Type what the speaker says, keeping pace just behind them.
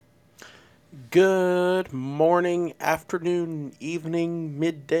Good morning, afternoon, evening,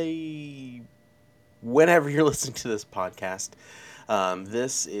 midday, whenever you're listening to this podcast.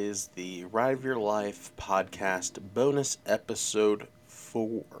 This is the Ride of Your Life podcast bonus episode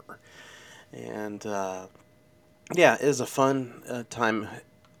 4. And it is a fun time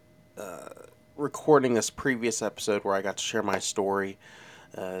recording this previous episode where I got to share my story.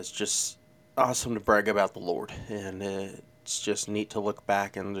 It's just awesome to brag about the Lord, and it's just neat to look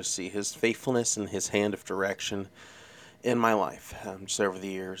back and just see His faithfulness and His hand of direction in my life just over the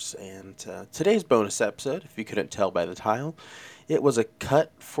years. And today's bonus episode, if you couldn't tell by the title, it was a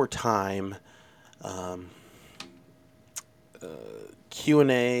cut for time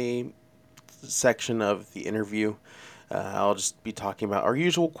Q&A section of the interview. I'll just be talking about our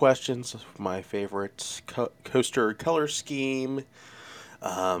usual questions, my favorite coaster color scheme,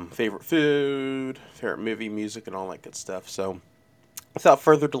 favorite food, favorite movie, music, and all that good stuff. So without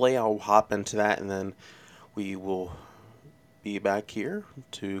further delay, I'll hop into that, and then we will be back here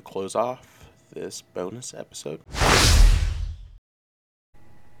to close off this bonus episode.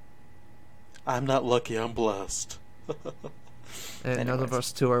 I'm not lucky, I'm blessed. And none of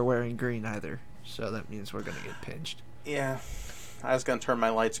us two are wearing green either, so that means we're going to get pinched. Yeah, I was going to turn my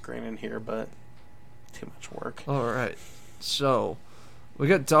lights green in here, but too much work. Alright, so we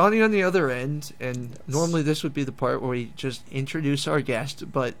got Donnie on the other end, and normally this would be the part where we just introduce our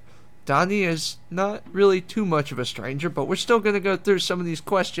guest, but Donnie is not really too much of a stranger, but we're still going to go through some of these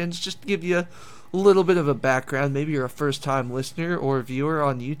questions just to give you a little bit of a background. Maybe you're a first-time listener or viewer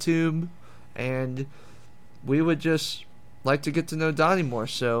on YouTube, and we would just like to get to know Donnie more.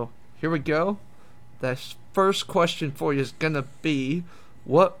 So here we go. The first question for you is going to be,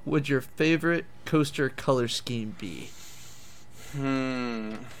 what would your favorite coaster color scheme be?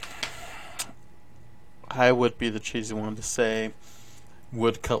 I would be the cheesy one to say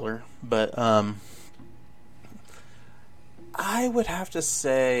wood color, but I would have to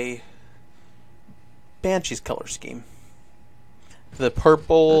say Banshee's color scheme. The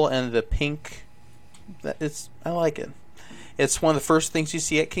purple and the pink, I like it. It's one of the first things you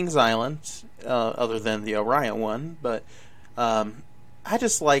see at Kings Island, other than the Orion one, but I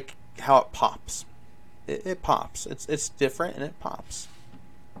just like how it pops. It pops. It's different and it pops.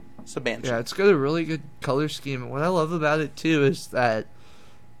 It's a Banshee. Yeah, it's got a really good color scheme. And what I love about it too is that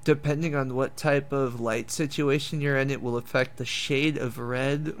depending on what type of light situation you're in, it will affect the shade of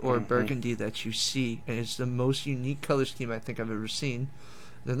red or burgundy that you see. And it's the most unique color scheme I think I've ever seen.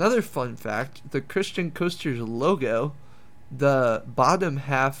 And another fun fact, the Christian Coaster's logo, the bottom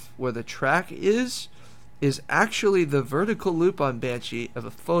half where the track is actually the vertical loop on Banshee of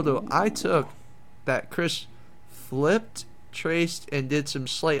a photo I took that Chris flipped, traced, and did some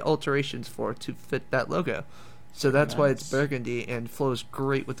slight alterations for to fit that logo. So that's why it's burgundy and flows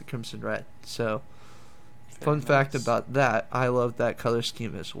great with the crimson red. So, fun fact about that, I love that color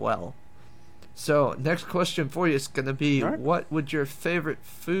scheme as well. So, next question for you is going to be, what would your favorite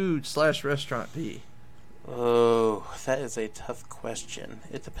food/restaurant be? Oh, that is a tough question.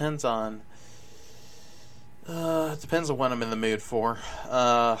 It depends on what I'm in the mood for.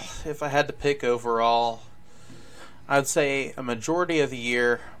 If I had to pick overall, I'd say a majority of the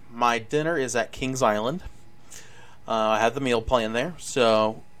year, my dinner is at Kings Island. I have the meal plan there.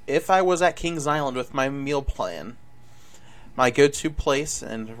 So if I was at Kings Island with my meal plan, my go-to place,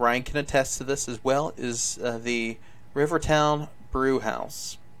 and Ryan can attest to this as well, is the Rivertown Brew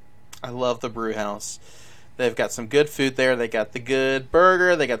House. I love the Brew House. They've got some good food there. They got the good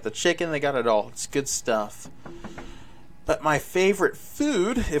burger. They got the chicken. They got it all. It's good stuff. But my favorite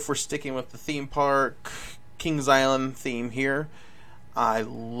food, if we're sticking with the theme park, Kings Island theme here, I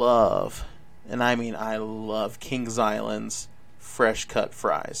love, and I mean I love Kings Island's fresh cut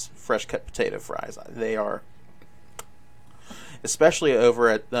fries. Fresh cut potato fries. They are, especially over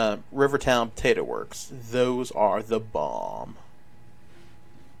at Rivertown Potato Works, those are the bomb.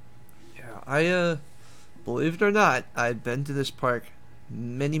 Yeah, believe it or not, I've been to this park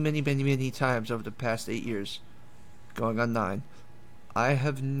many times over the past 8 years, going on 9. I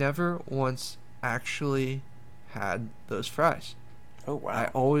have never once actually had those fries. Oh, wow. I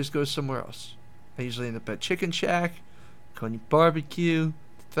always go somewhere else. I usually end up at Chicken Shack, Coney Barbecue,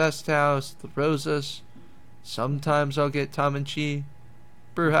 the Fest House, the Rosas. Sometimes I'll get Tom and Chi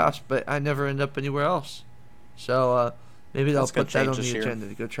Brew House, but I never end up anywhere else. So maybe I'll put that on the agenda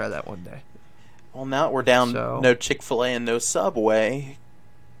to go try that one day. Well, now we're down no Chick-fil-A and no Subway.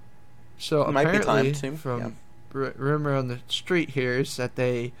 So it might be time to. From rumor on the street here is that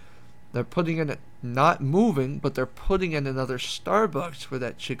they're putting in not moving, but they're putting in another Starbucks where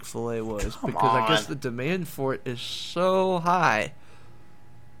that Chick-fil-A was. I guess the demand for it is so high.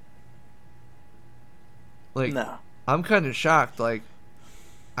 Like, No. I'm kind of shocked. Like,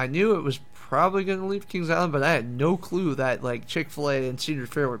 I knew it was probably going to leave Kings Island, but I had no clue that, like, Chick-fil-A and Cedar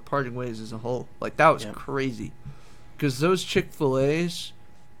Fair were parting ways as a whole. Like, that was Yeah. crazy. Because those Chick-fil-A's,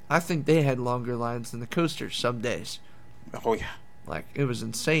 I think they had longer lines than the coasters some days. Oh yeah. Like, it was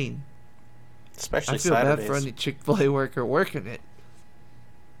insane. Especially I feel Saturdays. bad for any Chick-fil-A worker working it.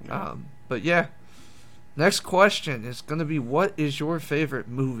 Yeah. But yeah. Next question is going to be, what is your favorite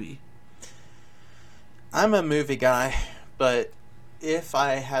movie? I'm a movie guy, but if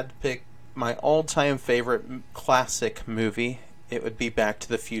I had to pick my all-time favorite classic movie, it would be Back to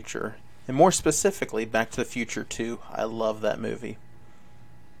the Future. And more specifically, Back to the Future 2. I love that movie.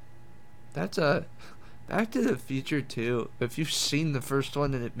 That's a Back to the Future 2. If you've seen the first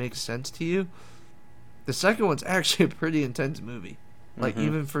one and it makes sense to you, the second one's actually a pretty intense movie. Like,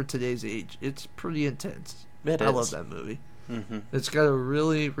 even for today's age, it's pretty intense. It I is. love that movie. Mm-hmm. It's got a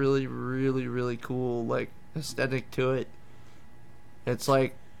really, really, really, really cool, like, aesthetic to it. It's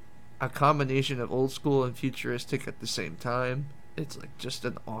like a combination of old school and futuristic at the same time. It's like just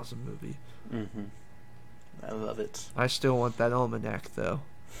an awesome movie. Mm-hmm. I love it. I still want that almanac, though.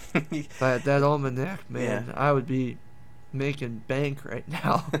 That almanac, man, Yeah. I would be making bank right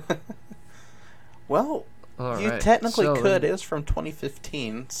now. Well, All you right, technically so could. It was from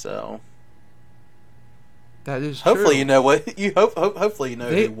 2015, so that is hopefully true. you know what you hopefully you know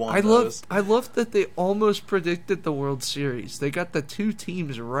who won those. I love that they almost predicted the World Series. They got the two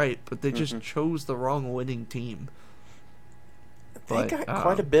teams right, but they just chose the wrong winning team. They got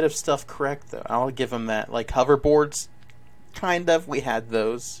quite a bit of stuff correct, though. I'll give them that. Like hoverboards, kind of. We had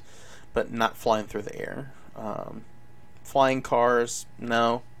those, but not flying through the air. Flying cars,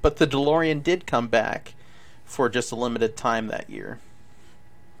 no. But the DeLorean did come back for just a limited time that year,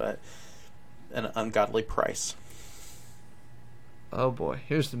 but at an ungodly price. Oh boy,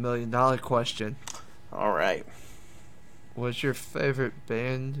 here's the $1 million question. All right. What's your favorite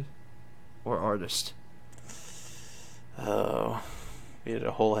band or artist? Oh, we did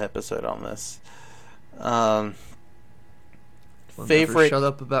a whole episode on this. We'll Favorite. never shut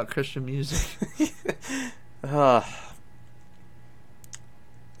up about Christian music.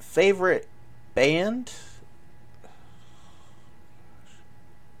 Favorite band?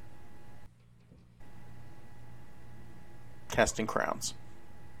 Casting Crowns.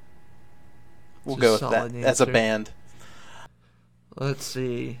 We'll It's a go with solid that as a answer. band. Let's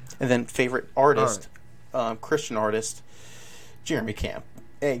see. And then favorite artist, Christian artist, Jeremy Camp.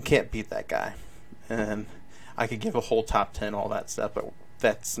 Hey, can't beat that guy. And I could give a whole top 10, all that stuff, but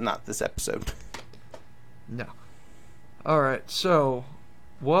that's not this episode. No. All right. So,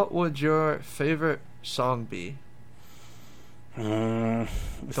 what would your favorite song be? If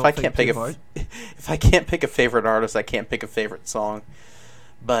Don't I think can't pick too hard. if I can't pick a favorite artist, I can't pick a favorite song.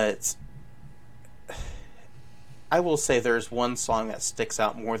 But I will say there's one song that sticks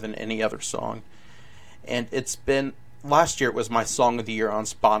out more than any other song, and it's been last year. It was my song of the year on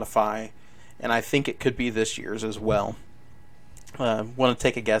Spotify, and I think it could be this year's as well. Want to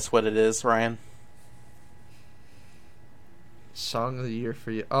take a guess what it is, Ryan? Song of the year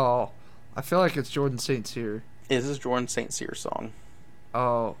for you? Oh, I feel like it's Jordan St. Cyr. It is Jordan St. Cyr song.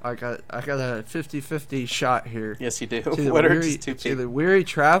 Oh, I got a 50-50 shot here. Yes, you do. It's either What are Weary, just two it's people? either Weary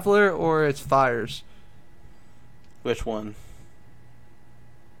Traveler or it's Fires. Which one?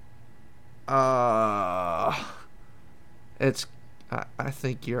 It's. I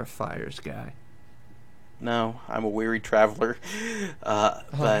think you're a Fires guy. No, I'm a weary traveler. Are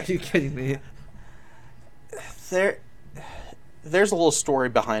But you kidding me? there's a little story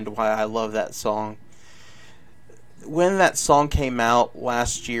behind why I love that song. When that song came out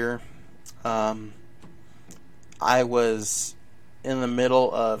last year, I was in the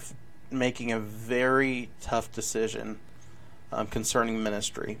middle of making a very tough decision concerning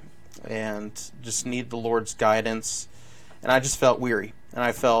ministry and just need the Lord's guidance. And I just felt weary. And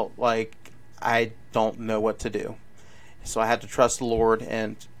I felt like I don't know what to do. So I had to trust the Lord.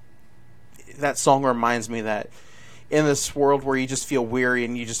 And that song reminds me that in this world where you just feel weary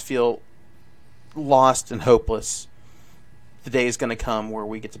and you just feel lost and hopeless, the day is going to come where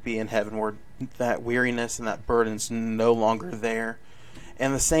we get to be in heaven, where that weariness and that burden's no longer there.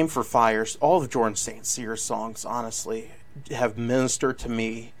 And the same for Fires. All of Jordan St. Cyr's songs, honestly, have ministered to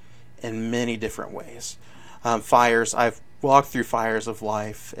me in many different ways. Fires, I've walked through fires of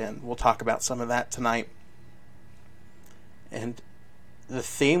life, and we'll talk about some of that tonight. And the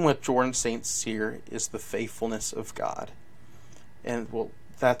theme with Jordan St. Cyr is the faithfulness of God. And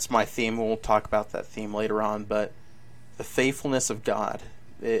that's my theme. We'll talk about that theme later on, but the faithfulness of God,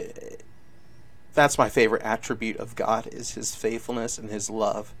 that's my favorite attribute of God, is his faithfulness and his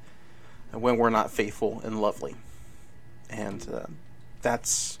love. when we're not faithful and lovely. And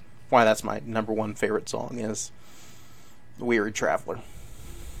that's why that's my number one favorite song is Weary Traveler.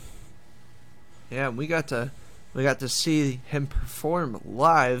 Yeah, we got to see him perform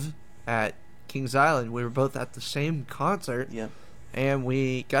live at Kings Island. We were both at the same concert. Yeah. And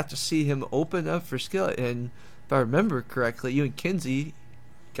we got to see him open up for Skillet. And if I remember correctly, you and Kinsey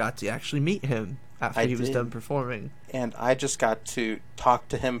got to actually meet him after he was done performing. And I just got to talk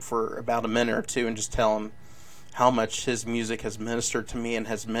to him for about a minute or two and just tell him how much his music has ministered to me and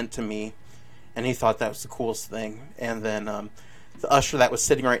has meant to me. And he thought that was the coolest thing. And then the usher that was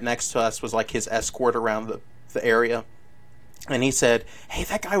sitting right next to us was like his escort around the area. And he said, "Hey,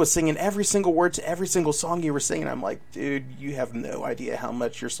 that guy was singing every single word to every single song you were singing." I'm like, "Dude, you have no idea how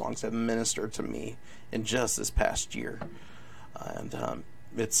much your songs have ministered to me in just this past year." And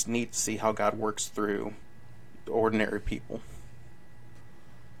it's neat to see how God works through ordinary people.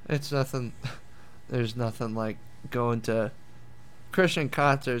 It's nothing. There's nothing like going to Christian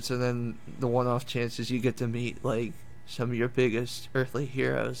concerts and then the one-off chances you get to meet like some of your biggest earthly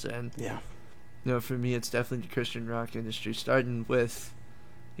heroes. And yeah. For me, it's definitely the Christian rock industry, starting with,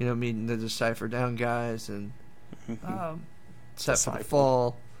 meeting the Decipher Down guys and Set for the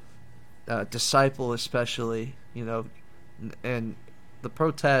Fall, Disciple especially, and the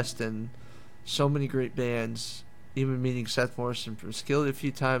Protest and so many great bands. Even meeting Seth Morrison from Skillet a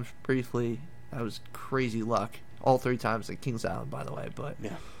few times briefly, that was crazy luck. All 3 times at Kings Island, by the way. But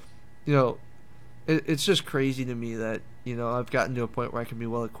yeah, it's just crazy to me that I've gotten to a point where I can be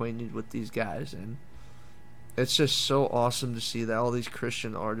well acquainted with these guys, and it's just so awesome to see that all these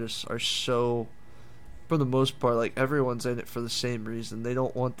Christian artists are so, for the most part, like everyone's in it for the same reason. They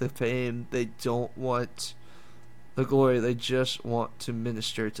don't want the fame, they don't want the glory, they just want to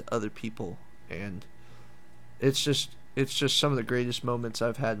minister to other people. And it's just some of the greatest moments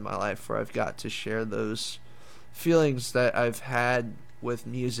I've had in my life where I've got to share those feelings that I've had with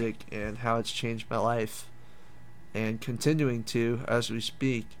music and how it's changed my life, and continuing to as we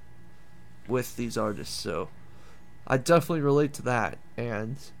speak with these artists. So I definitely relate to that.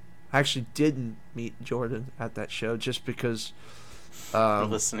 And I actually didn't meet Jordan at that show just because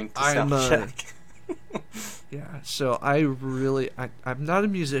listening to Soundcheck. Yeah, so I'm not a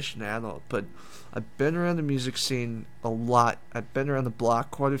musician at all, but I've been around the music scene a lot. I've been around the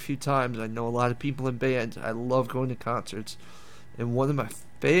block quite a few times. I know a lot of people in bands. I love going to concerts. And one of my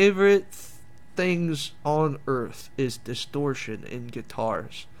favorite things on earth is distortion in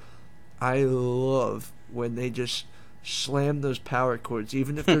guitars. I love when they just slam those power chords,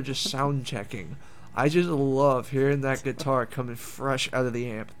 even if they're just sound checking. I just love hearing that guitar coming fresh out of the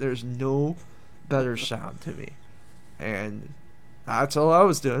amp. There's no better sound to me. And that's all I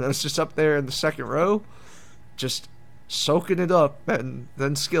was doing. I was just up there in the second row, just soaking it up, and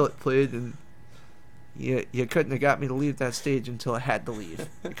then Skillet played, and you couldn't have got me to leave that stage until I had to leave,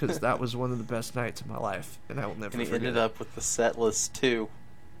 because that was one of the best nights of my life, and I will never forget it. And he ended up with the set list too.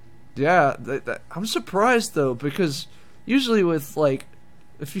 Yeah, I'm surprised though, because usually with like,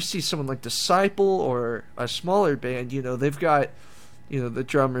 if you see someone like Disciple or a smaller band, they've got, the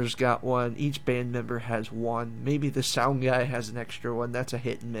drummer's got one, each band member has one, maybe the sound guy has an extra one. That's a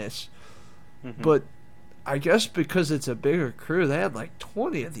hit and miss. Mm-hmm. But I guess because it's a bigger crew, they had like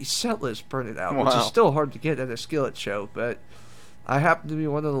 20 of these set lists printed out, which is still hard to get at a Skillet show. But I happen to be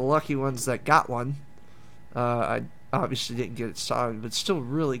one of the lucky ones that got one. I obviously didn't get it signed, but it's still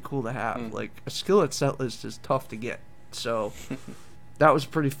really cool to have. Like, a Skillet set list is tough to get. So that was a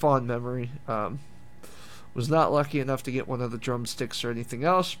pretty fond memory. Was not lucky enough to get one of the drumsticks or anything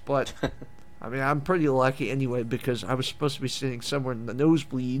else, but I mean, I'm pretty lucky anyway, because I was supposed to be sitting somewhere in the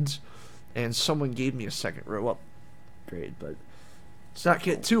nosebleeds, and someone gave me a second row upgrade. But let's not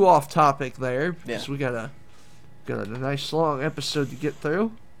get too off topic there, because we got a nice long episode to get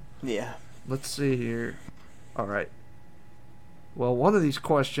through. Yeah. Let's see here. All right. Well, one of these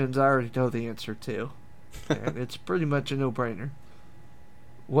questions I already know the answer to, and it's pretty much a no-brainer.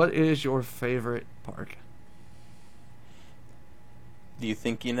 What is your favorite park? Do you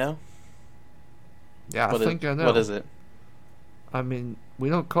think you know? Yeah, I think I know. What is it? I mean, we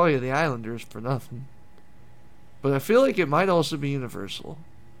don't call you the Islanders for nothing. But I feel like it might also be Universal.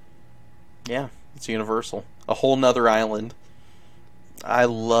 Yeah, it's Universal. A whole nother island. I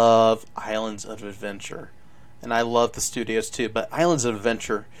love Islands of Adventure. And I love the studios too. But Islands of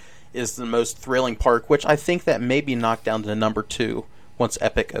Adventure is the most thrilling park, which I think that may be knocked down to number 2 once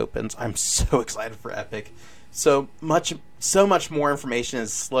Epic opens. I'm so excited for Epic. So much more information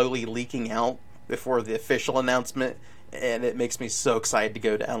is slowly leaking out before the official announcement, and it makes me so excited to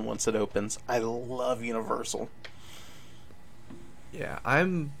go down once it opens. I love Universal. Yeah,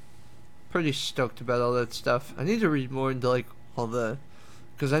 I'm pretty stoked about all that stuff. I need to read more into like all the,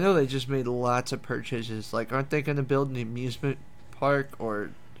 because I know they just made lots of purchases. Like, aren't they going to build an amusement park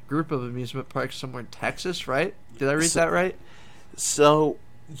or group of amusement parks somewhere in Texas? Right? Did I read that right? So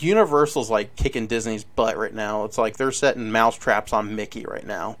Universal's like kicking Disney's butt right now. It's like they're setting mousetraps on Mickey right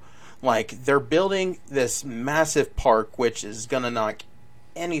now. Like, they're building this massive park, which is going to knock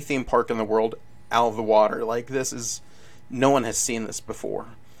any theme park in the world out of the water. Like, this is, no one has seen this before.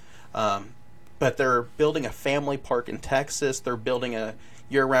 But they're building a family park in Texas. They're building a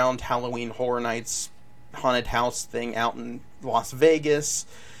year-round Halloween Horror Nights haunted house thing out in Las Vegas.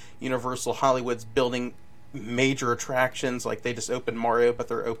 Universal Hollywood's building major attractions. Like, they just opened Mario, but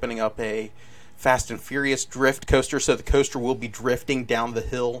they're opening up a Fast and Furious drift coaster, so the coaster will be drifting down the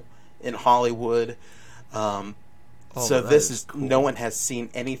hill in Hollywood. So this is cool. No one has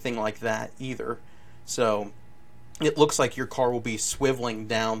seen anything like that either. So it looks like your car will be swiveling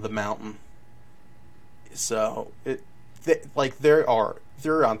down the mountain. So they're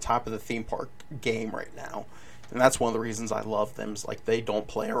on top of the theme park game right now, and that's one of the reasons I love them. Is like they don't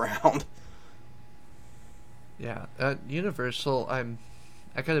play around. Yeah, at Universal,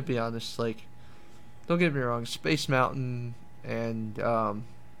 I gotta be honest. Like, don't get me wrong, Space Mountain and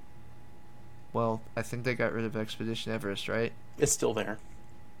well, I think they got rid of Expedition Everest, right? It's still there.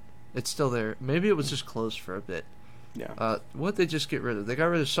 It's still there. Maybe it was just closed for a bit. Yeah. What did they just get rid of? They got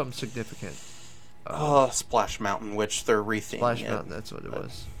rid of something significant. Splash Mountain, which they're retheming. Splash Mountain, that's what it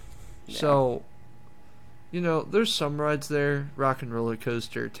was. Yeah. So, there's some rides there. Rock and Roller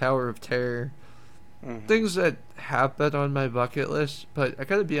Coaster, Tower of Terror. Mm-hmm. Things that have been on my bucket list, but I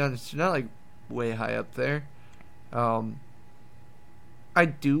gotta be honest, they're not like way high up there. I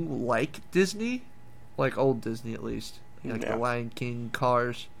do like Disney, like old Disney at least, like The Lion King,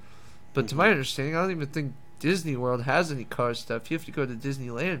 Cars. But to my understanding, I don't even think Disney World has any Cars stuff. You have to go to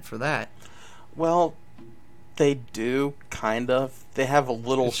Disneyland for that. Well, they do, kind of. They have a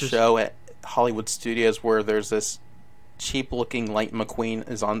little show at Hollywood Studios where there's this cheap-looking Lightning McQueen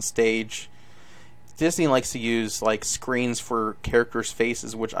is on stage. Disney likes to use like screens for characters'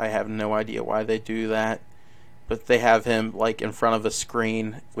 faces, which I have no idea why they do that. But they have him like in front of a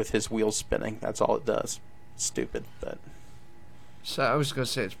screen with his wheels spinning. That's all it does. Stupid, but. So I was gonna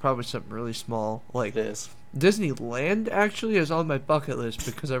say it's probably something really small. Like, it is. Disneyland actually is on my bucket list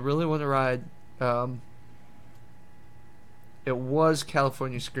because I really want to ride. It was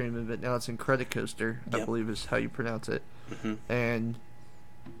California Screaming, but now it's Incredicoaster, I believe is how you pronounce it. Mm-hmm. And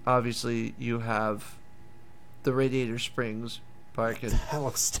obviously you have the Radiator Springs park. And that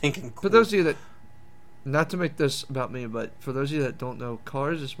looks stinking cool. For those of you that, not to make this about me, but for those of you that don't know,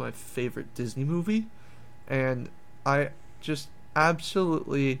 Cars is my favorite Disney movie, and I just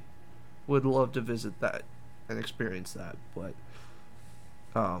absolutely would love to visit that and experience that. But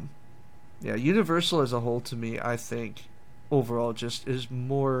Universal as a whole, to me, I think overall just is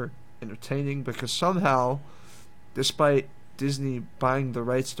more entertaining because somehow, despite Disney buying the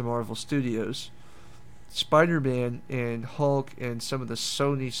rights to Marvel Studios, Spider-Man and Hulk and some of the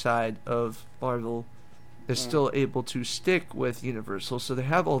Sony side of Marvel is still able to stick with Universal. So they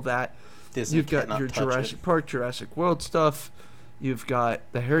have all that. Disney You've got your Jurassic Park, Jurassic World stuff. You've got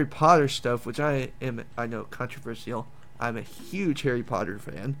the Harry Potter stuff, which I know, controversial. I'm a huge Harry Potter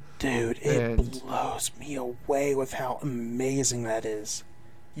fan. Dude, it blows me away with how amazing that is.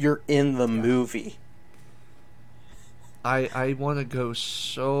 You're in the movie. I want to go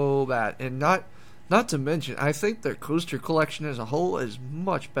so bad. And not to mention, I think their coaster collection as a whole is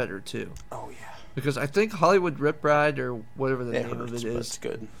much better, too. Oh, yeah. Because I think Hollywood Rip Ride, or whatever the name of it is, it's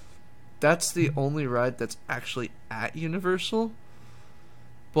good. That's the only ride that's actually at Universal.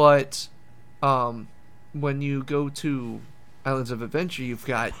 But when you go to Islands of Adventure, you've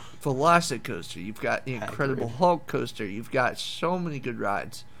got Velocicoaster, you've got the Incredible Hulk coaster, you've got so many good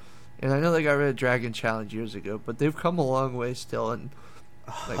rides. And I know they got rid of Dragon Challenge years ago, but they've come a long way still. And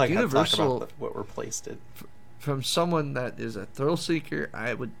like Universal, talk about what replaced it. From someone that is a thrill seeker,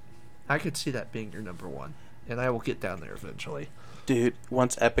 I could see that being your number one, and I will get down there eventually. Dude,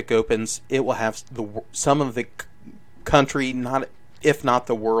 once Epic opens, it will have some of the country, if not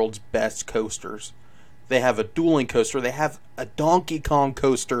the world's best coasters. They have a dueling coaster. They have a Donkey Kong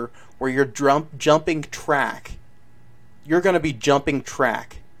coaster where you're jumping track. You're going to be jumping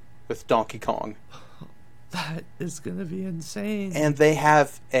track with Donkey Kong. That is going to be insane. And they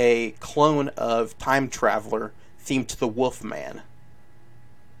have a clone of Time Traveler themed to the Wolfman.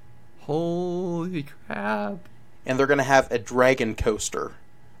 Holy crap. And they're going to have a dragon coaster.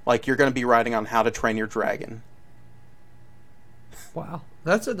 Like, you're going to be riding on How to Train Your Dragon. Wow.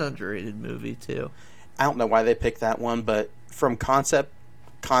 That's an underrated movie, too. I don't know why they picked that one, but from concept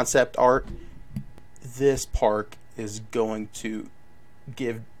concept art, this park is going to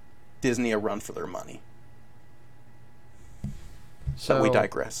give Disney a run for their money. So we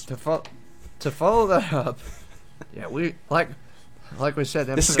digress. To follow that up, yeah, we like we said.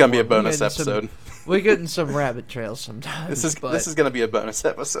 This is going to be a bonus episode. We're getting some rabbit trails sometimes. This is going to be a bonus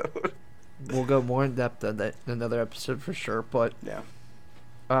episode. We'll go more in depth on that in another episode for sure. But yeah.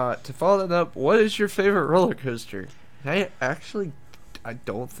 To follow that up, what is your favorite roller coaster? I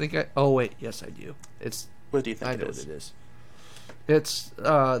don't think I. Oh wait, yes I do. What do you think I it know is? what it is. It's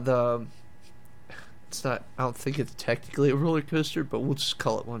the. It's not. I don't think it's technically a roller coaster, but we'll just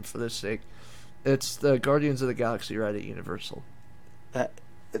call it one for this sake. It's the Guardians of the Galaxy ride at Universal.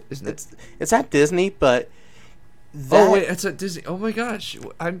 Isn't it? It's at Disney, but. Oh wait, it's at Disney. Oh my gosh,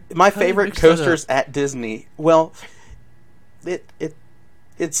 my favorite coaster's at Disney. Well,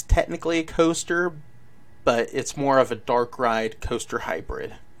 it's technically a coaster, but it's more of a dark ride coaster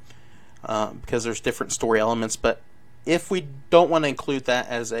hybrid because there's different story elements. But if we don't want to include that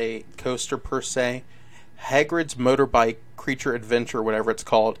as a coaster per se, Hagrid's Motorbike Creature Adventure, whatever it's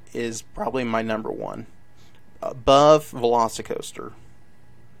called, is probably my number one, above Velocicoaster.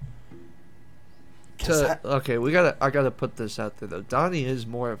 Okay, I gotta put this out there though. Donnie is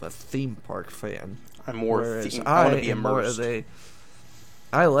more of a theme park fan. I'm more theme. I want to be immersed.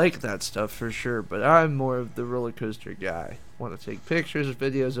 I like that stuff for sure, but I'm more of the roller coaster guy. Want to take pictures,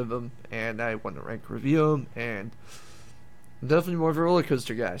 videos of them, and I want to rank review them. And I'm definitely more of a roller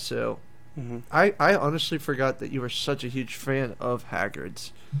coaster guy. So I honestly forgot that you were such a huge fan of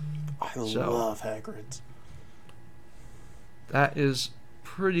Hagrid's. I love Hagrid's. That is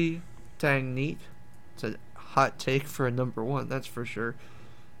pretty dang neat. It's a hot take for a number one, that's for sure.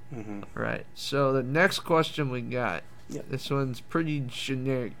 Right. So the next question we got. Yep. This one's pretty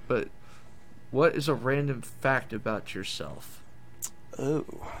generic, but what is a random fact about yourself? Oh,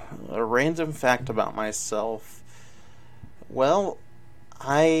 a random fact about myself. Well,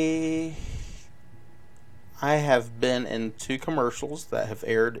 I have been in 2 commercials that have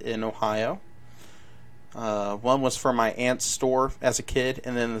aired in Ohio. One was for my aunt's store as a kid,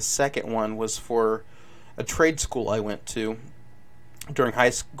 and then the second one was for a trade school I went to during high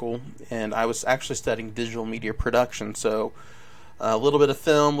school, and I was actually studying digital media production, so a little bit of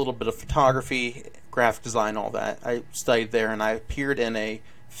film, a little bit of photography, graphic design, all that. I studied there, and I appeared in a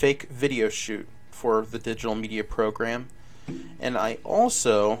fake video shoot for the digital media program, and I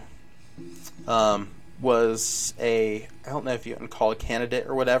also was I don't know if you can call it a candidate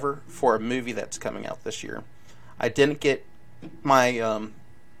or whatever, for a movie that's coming out this year. I didn't get my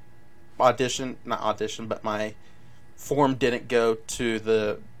my form didn't go to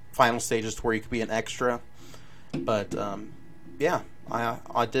the final stages to where you could be an extra. But, yeah, I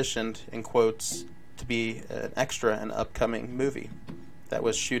auditioned, in quotes, to be an extra in an upcoming movie that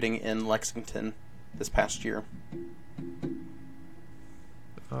was shooting in Lexington this past year.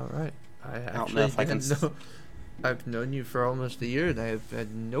 All right. I don't know if I can... I've known you for almost a year, and I have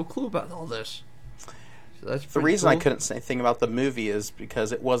had no clue about all this. So that's the reason cool. I couldn't say anything about the movie is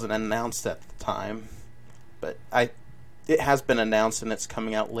because it wasn't announced at the time. But it has been announced, and it's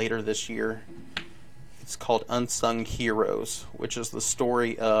coming out later this year. It's called Unsung Heroes, which is the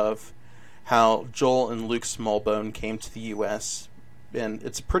story of how Joel and Luke Smallbone came to the U.S. And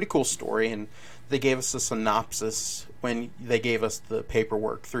it's a pretty cool story, and they gave us a synopsis when they gave us the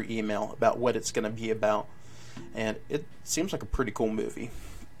paperwork through email about what it's going to be about. And it seems like a pretty cool movie.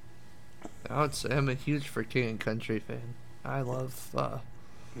 I would say I'm a huge For King and Country fan. I love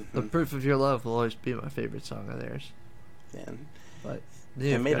The Proof of Your Love will always be my favorite song of theirs. And but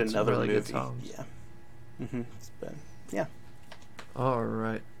they made another really movie. Yeah. But, yeah. All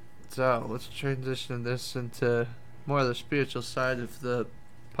right. So let's transition this into more of the spiritual side of the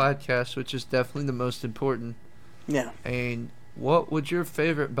podcast, which is definitely the most important. Yeah. And what would your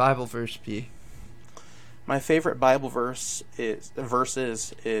favorite Bible verse be? My favorite Bible verse is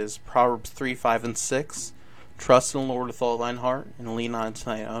Proverbs 3, 5, and 6. Trust in the Lord with all thine heart, and lean not unto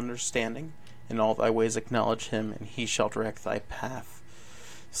thine understanding. In all thy ways acknowledge him, and he shall direct thy path.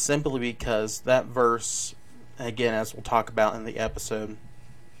 Simply because that verse, again, as we'll talk about in the episode,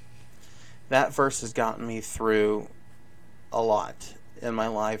 that verse has gotten me through a lot in my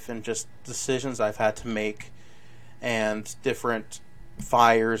life, and just decisions I've had to make, and different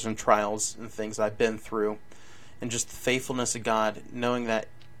fires and trials and things I've been through, and just the faithfulness of God, knowing that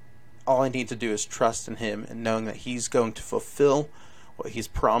all I need to do is trust in him, and knowing that he's going to fulfill what he's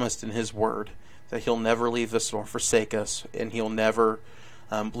promised in his word, that he'll never leave us or forsake us, and he'll never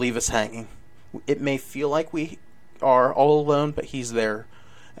leave us hanging. It may feel like we are all alone, but he's there,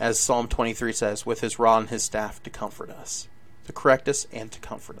 as Psalm 23 says, with his rod and his staff to comfort us to correct us, and to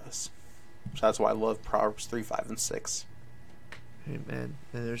comfort us. So that's why I love Proverbs 3, 5, and 6. Amen.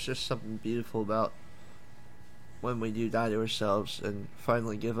 And there's just something beautiful about when we do die to ourselves and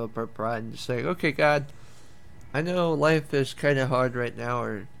finally give up our pride and say, okay, God, I know life is kind of hard right now,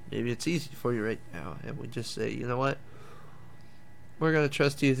 or maybe it's easy for you right now. And we just say, you know what? We're going to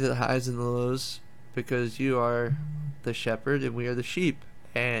trust you through the highs and the lows because you are the shepherd and we are the sheep.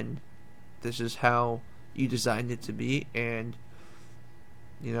 And this is how you designed it to be. And,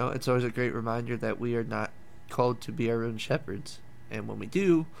 you know, it's always a great reminder that we are not called to be our own shepherds. And when we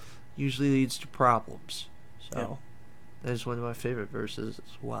do, usually leads to problems. So, that is one of my favorite verses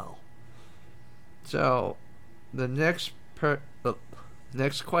as well. So, the next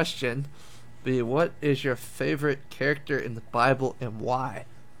next question be, what is your favorite character in the Bible and why?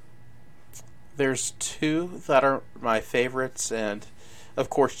 There's two that are my favorites, and of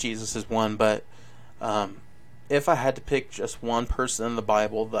course Jesus is one, but if I had to pick just one person in the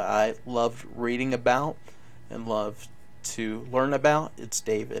Bible that I loved reading about and loved to learn about, it's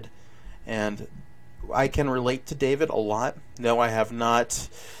David. And I can relate to David a lot. No, I have not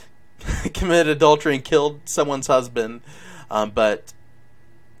committed adultery and killed someone's husband, but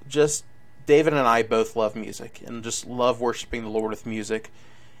just David and I both love music and just love worshiping the Lord with music.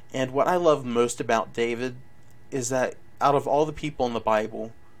 And what I love most about David is that out of all the people in the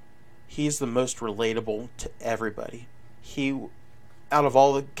Bible, he's the most relatable to everybody. Out of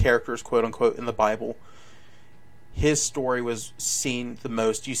all the characters, quote unquote, in the Bible, his story was seen the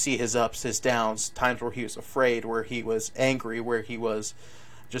most. You see his ups, his downs, times where he was afraid, where he was angry, where he was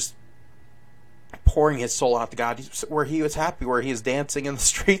just pouring his soul out to God, where he was happy, where he was dancing in the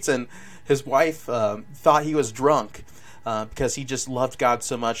streets, and his wife thought he was drunk because he just loved God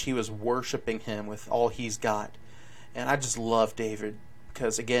so much. He was worshiping him with all he's got. And I just love David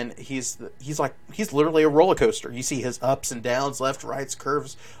because, again, he's literally a roller coaster. You see his ups and downs, left, rights,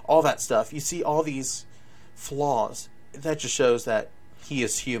 curves, all that stuff. You see all these flaws. That just shows that he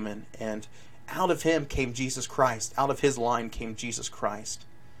is human, and out of him came Jesus Christ. Out of his line came Jesus Christ.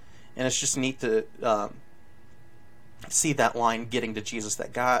 And it's just neat to see that line getting to Jesus,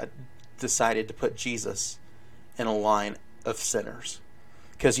 that God decided to put Jesus in a line of sinners.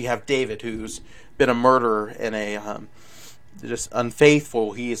 Because you have David, who's been a murderer and a just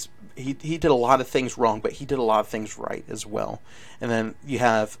unfaithful. He did a lot of things wrong, but he did a lot of things right as well. And then you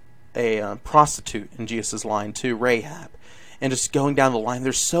have a prostitute in Jesus' line too, Rahab. And just going down the line,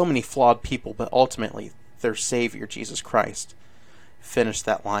 there's so many flawed people, but ultimately their Savior, Jesus Christ, finished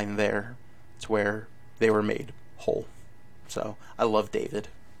that line there. It's where they were made whole. So I love David.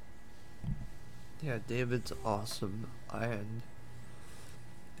 Yeah, David's awesome. And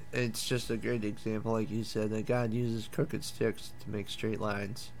it's just a great example, like you said, that God uses crooked sticks to make straight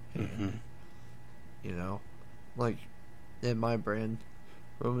lines. And, you know, like in my brand,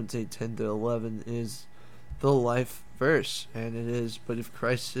 Romans 8:10-11 is the life verse, and it is, but if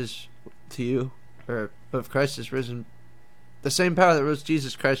Christ is to you, but if Christ is risen, the same power that rose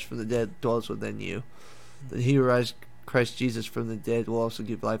Jesus Christ from the dead dwells within you. That he who raised Christ Jesus from the dead will also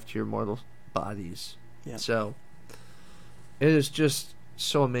give life to your mortal bodies. Yeah. So it is just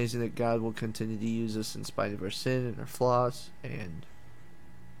so amazing that God will continue to use us in spite of our sin and our flaws, and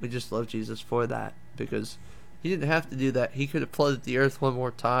we just love Jesus for that, because he didn't have to do that. He could have flooded the earth one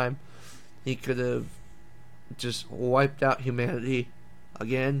more time. He could have just wiped out humanity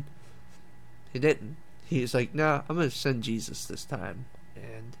again. He didn't. He's like, nah, I'm going to send Jesus this time,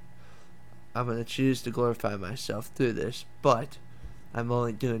 and I'm going to choose to glorify myself through this, but I'm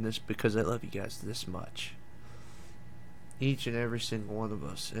only doing this because I love you guys this much. Each and every single one of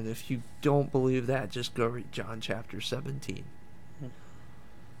us. And if you don't believe that, just go read John chapter 17.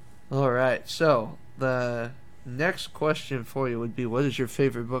 Alright, so the next question for you would be, what is your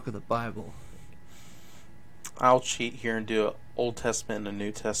favorite book of the Bible? I'll cheat here and do an Old Testament and a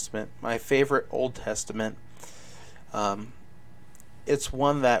New Testament. My favorite Old Testament, it's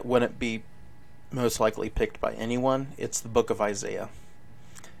one that wouldn't be most likely picked by anyone. It's the book of Isaiah.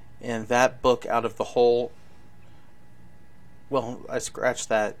 And that book, out of the whole, well, I scratched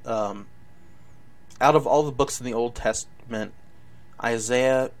that. Out of all the books in the Old Testament,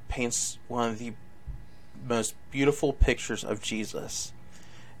 Isaiah paints one of the most beautiful pictures of Jesus,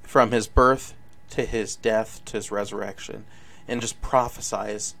 from his birth to his death to his resurrection, and just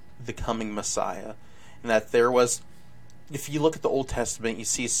prophesies the coming Messiah. And that there was, if you look at the Old Testament, you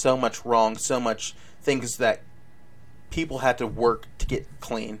see so much wrong, so much things that people had to work to get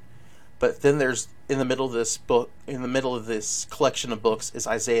clean. But then there's, in the middle of this book, in the middle of this collection of books, is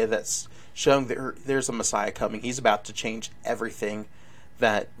Isaiah that's showing there's a Messiah coming. He's about to change everything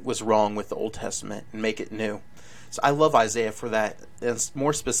that was wrong with the Old Testament and make it new. So I love Isaiah for that, and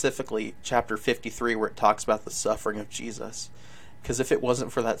more specifically chapter 53, where it talks about the suffering of Jesus. Because if it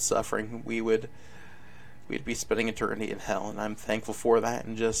wasn't for that suffering, we'd be spending eternity in hell, and I'm thankful for that.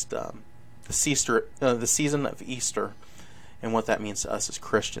 And just the season of Easter, and what that means to us as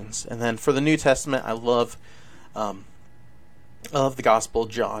Christians. And then for the New Testament, I love the Gospel of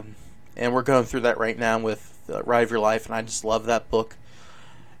John, and we're going through that right now with Ride of Your Life, and I just love that book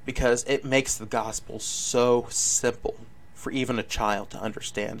because it makes the gospel so simple for even a child to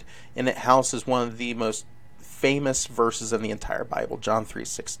understand, and it houses one of the most famous verses in the entire Bible, John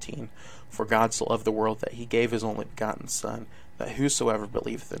 3:16. For God so loved the world that he gave his only begotten Son, that whosoever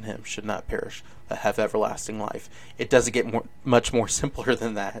believeth in him should not perish, but have everlasting life. It doesn't get much more simpler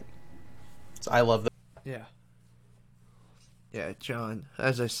than that. So I love that. Yeah. Yeah, John,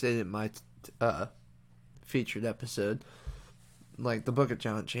 as I said in my featured episode, like, the book of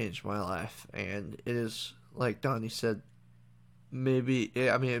John changed my life, and it is, like Donnie said,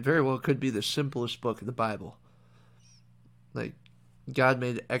 it very well could be the simplest book of the Bible. Like, God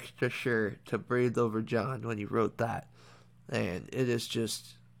made extra sure to breathe over John when he wrote that, and it is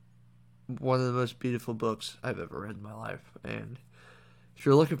just one of the most beautiful books I've ever read in my life. And if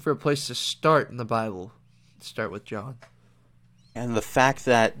you're looking for a place to start in the Bible, start with John. And the fact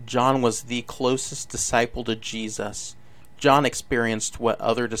that John was the closest disciple to Jesus. John experienced what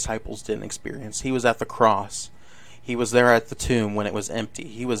other disciples didn't experience. He was at the cross. He was there at the tomb when it was empty.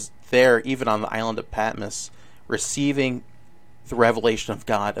 He was there even on the island of Patmos, receiving the revelation of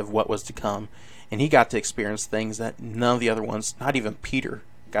God of what was to come. And he got to experience things that none of the other ones, not even Peter,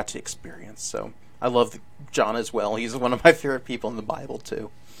 got to experience. So I love John as well. He's one of my favorite people in the Bible too.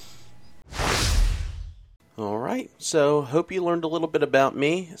 All right, so hope you learned a little bit about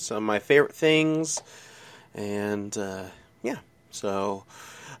me, some of my favorite things, and so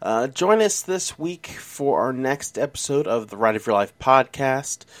join us this week for our next episode of the Ride of Your Life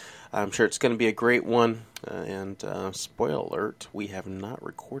podcast. I'm sure it's going to be a great one, and spoiler alert, we have not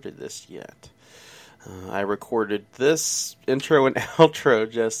recorded this yet. I recorded this intro and outro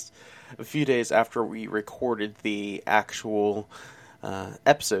just a few days after we recorded the actual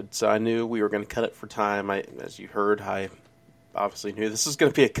episode, so I knew we were going to cut it for time. As you heard, I obviously knew this was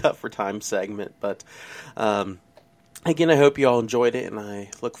going to be a cut for time segment, but again, I hope you all enjoyed it, and I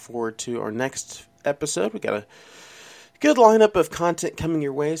look forward to our next episode. We got a good lineup of content coming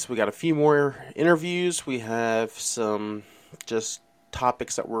your way, so we got a few more interviews. We have some just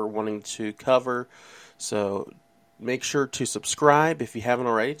topics that we're wanting to cover, so make sure to subscribe if you haven't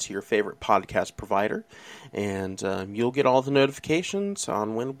already to your favorite podcast provider, and you'll get all the notifications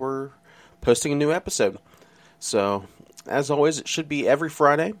on when we're posting a new episode. So, as always, it should be every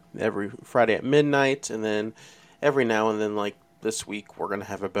Friday at midnight, and then every now and then, like this week, we're going to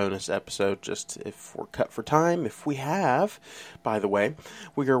have a bonus episode, just if we're cut for time. If we have, by the way,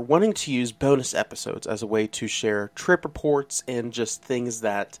 we are wanting to use bonus episodes as a way to share trip reports and just things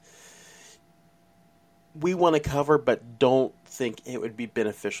that we want to cover, but don't think it would be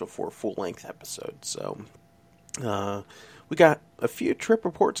beneficial for a full-length episode. So, we got a few trip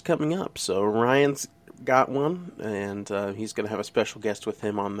reports coming up. So, Ryan's got one, and he's going to have a special guest with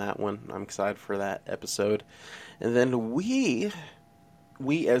him on that one. I'm excited for that episode. And then we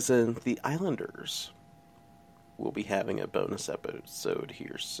as in the Islanders, will be having a bonus episode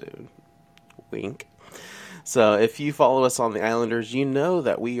here soon. Wink. So if you follow us on the Islanders, you know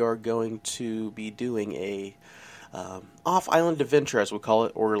that we are going to be doing a off-island adventure, as we call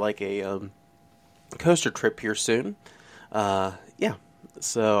it, or like a coaster trip here soon.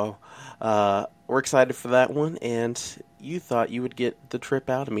 So we're excited for that one, and you thought you would get the trip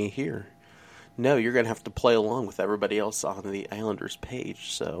out of me here. No, you're going to have to play along with everybody else on the Islanders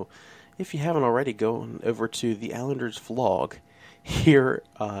page. So if you haven't already, go over to the Islanders vlog here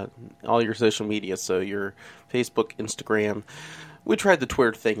on all your social media. So your Facebook, Instagram. We tried the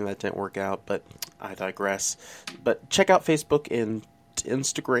Twitter thing and that didn't work out, but I digress. But check out Facebook and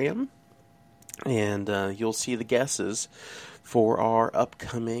Instagram, and you'll see the guesses for our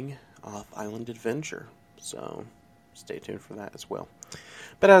upcoming off-island adventure. So stay tuned for that as well.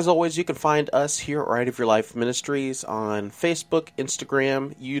 But as always, you can find us here at Ride of Your Life Ministries on Facebook,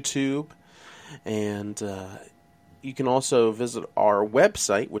 Instagram, YouTube, and you can also visit our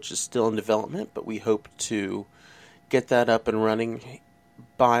website, which is still in development, but we hope to get that up and running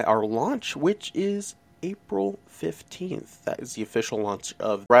by our launch, which is April 15th. That is the official launch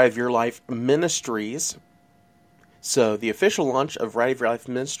of Ride of Your Life Ministries. So the official launch of Ride of Your Life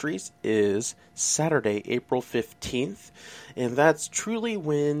Ministries is Saturday, April 15th, and that's truly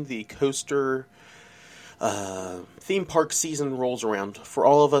when the coaster theme park season rolls around. For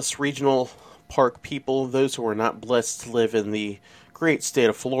all of us regional park people, those who are not blessed to live in the great state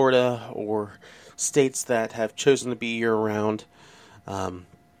of Florida or states that have chosen to be year-round,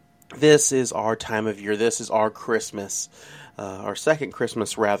 this is our time of year. This is our Christmas, our second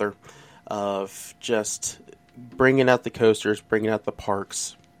Christmas, rather, of just bringing out the coasters, bringing out the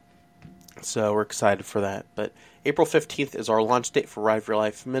parks. So we're excited for that. But April 15th is our launch date for Ride of Your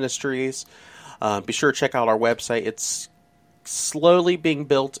Life Ministries. Be sure to check out our website. It's slowly being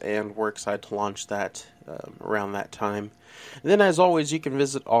built, and we're excited to launch that around that time. And then, as always, you can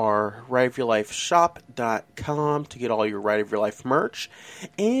visit our rideofyourlifeshop.com to get all your Ride of Your Life merch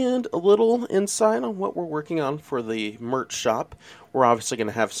and a little insight on what we're working on for the merch shop. We're obviously going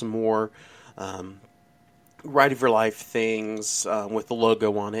to have some more Ride of Your Life things with the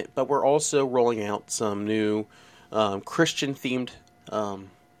logo on it, but we're also rolling out some new Christian-themed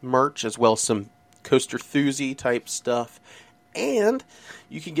merch, as well as some Coaster Thuzy type stuff, and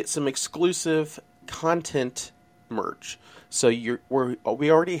you can get some exclusive content merch. So we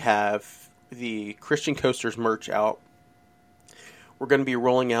already have the Christian Coasters merch out. We're going to be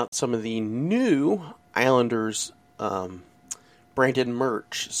rolling out some of the new Islanders branded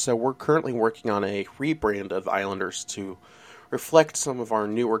merch. So we're currently working on a rebrand of Islanders to reflect some of our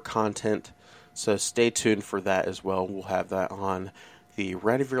newer content. So stay tuned for that as well. We'll have that on the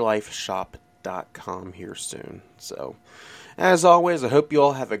rideofyourlifeshop.com here soon. So, as always, I hope you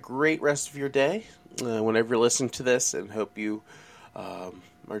all have a great rest of your day whenever you're listening to this, and hope you are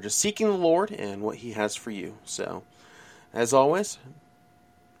just seeking the Lord and what He has for you. So, as always,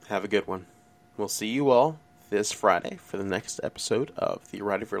 have a good one. We'll see you all this Friday for the next episode of the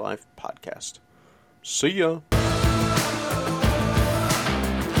Ride of Your Life podcast. See ya!